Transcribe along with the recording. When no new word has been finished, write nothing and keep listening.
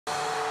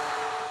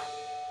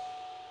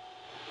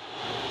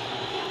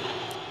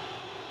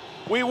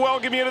We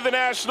welcome you to the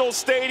National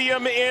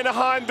Stadium in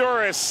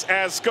Honduras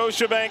as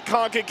Scotiabank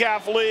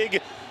Concacaf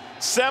League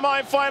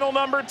semifinal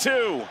number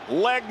 2,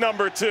 leg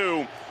number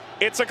 2.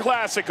 It's a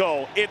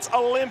Clásico. It's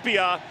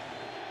Olimpia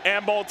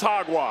and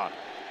Motagua.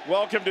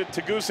 Welcome to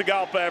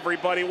Tegucigalpa,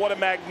 everybody. What a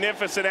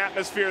magnificent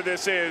atmosphere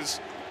this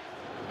is.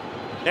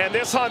 And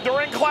this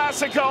Honduran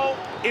Clásico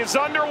is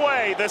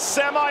underway, the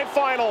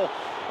semifinal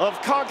of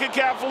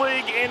Concacaf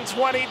League in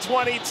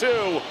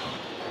 2022.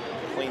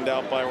 Cleaned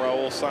out by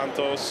Raul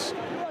Santos.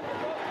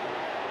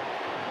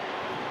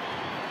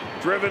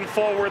 Driven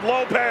forward,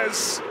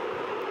 Lopez.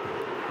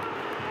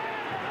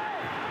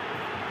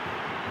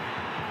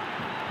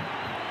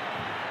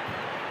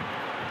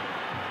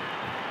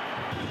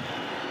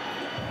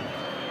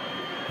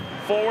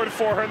 Forward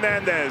for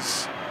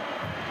Hernandez.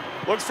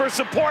 Looks for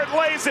support,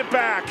 lays it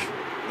back.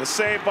 The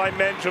save by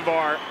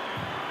Menjivar.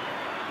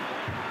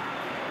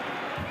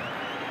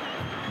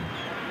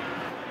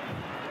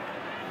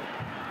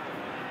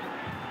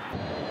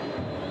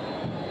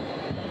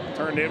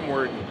 Turned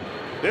inward.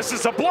 This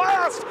is a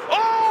blast!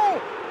 Oh!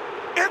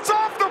 It's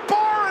off the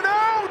bar and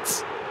out!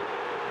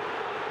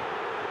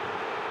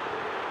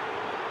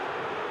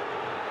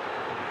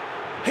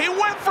 He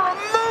went for a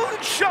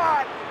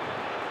moonshot!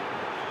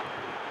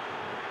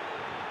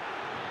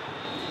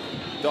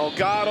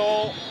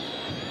 Delgado,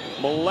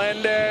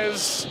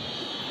 Melendez.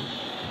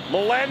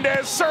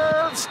 Melendez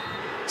serves,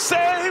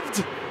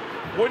 saved,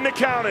 wouldn't have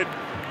counted.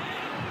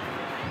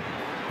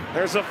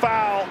 There's a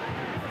foul.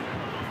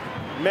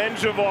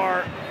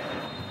 Menjivar.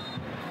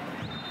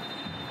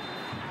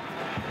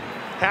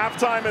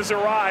 Halftime has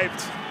arrived.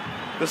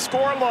 The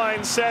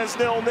scoreline says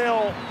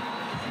 0-0,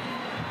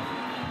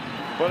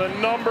 but a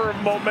number of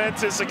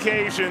momentous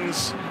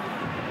occasions.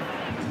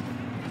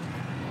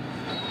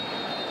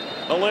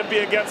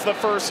 Olimpia gets the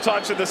first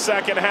touch of the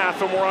second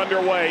half, and we're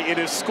underway. It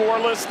is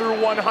scoreless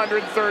through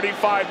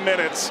 135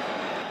 minutes.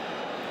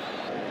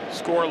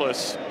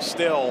 Scoreless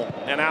still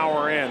an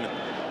hour in.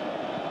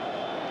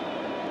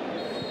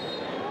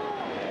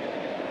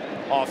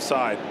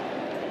 Offside.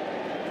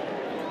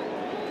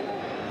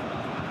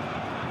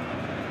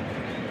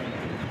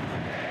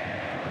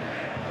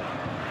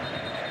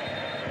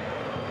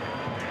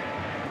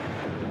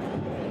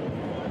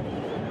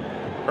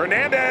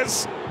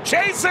 Hernandez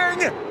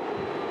chasing!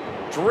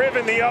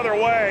 Driven the other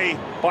way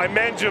by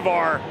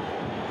Menjivar.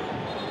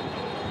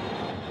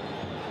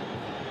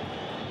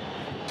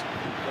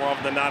 More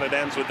often than not, it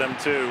ends with them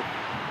too.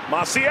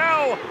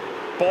 Maciel,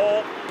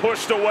 ball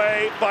pushed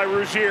away by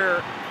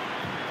Rougier.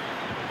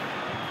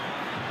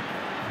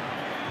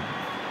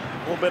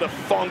 A little bit of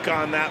funk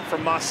on that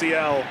from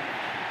Maciel.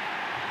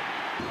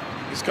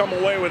 He's come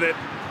away with it.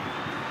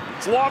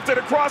 It's lofted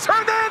across.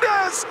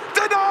 Hernandez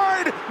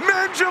denied.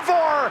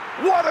 Menjivar,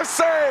 what a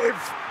save!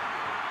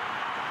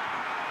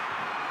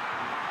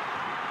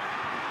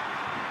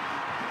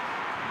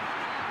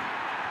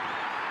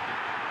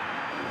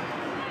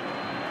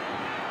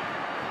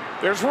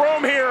 There's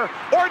room here.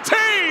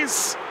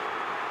 Ortiz!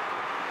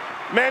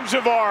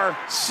 Menjivar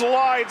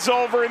slides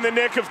over in the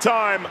nick of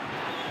time.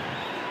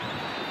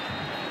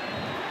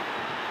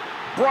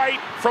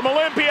 Bright from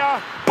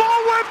Olimpia.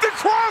 Ball whipped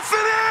across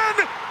and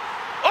in!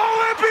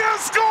 Olimpia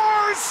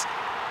scores!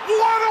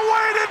 What a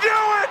way to do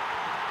it!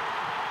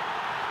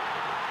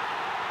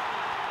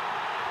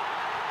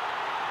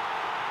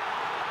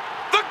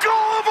 The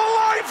goal of a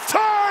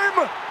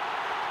lifetime!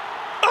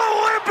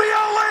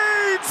 Olimpia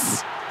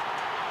leads!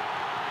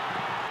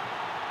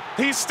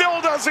 He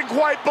still doesn't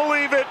quite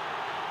believe it.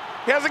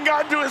 He hasn't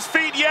gotten to his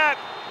feet yet.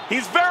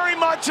 He's very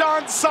much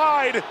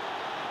onside.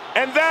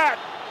 And that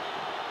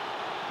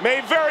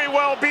may very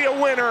well be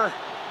a winner.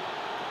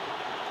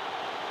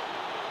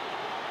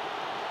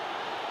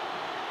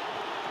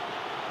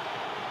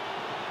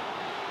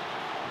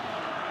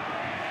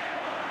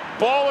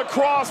 Ball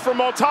across for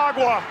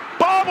Motagua.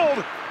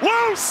 Bobbled,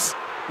 loose.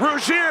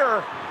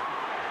 Rougier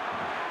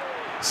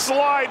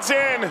slides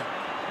in.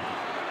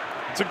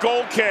 It's a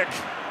goal kick.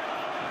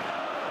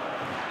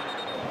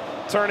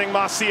 Turning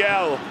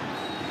Maciel.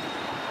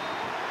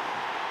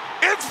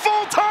 It's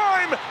full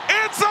time.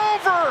 It's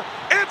over.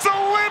 It's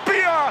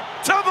Olimpia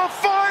to the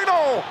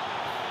final.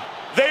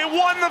 They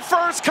won the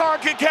first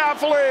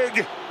Concacaf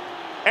League.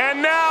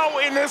 And now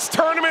in this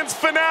tournament's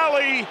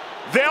finale,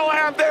 they'll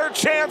have their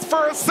chance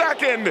for a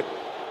second.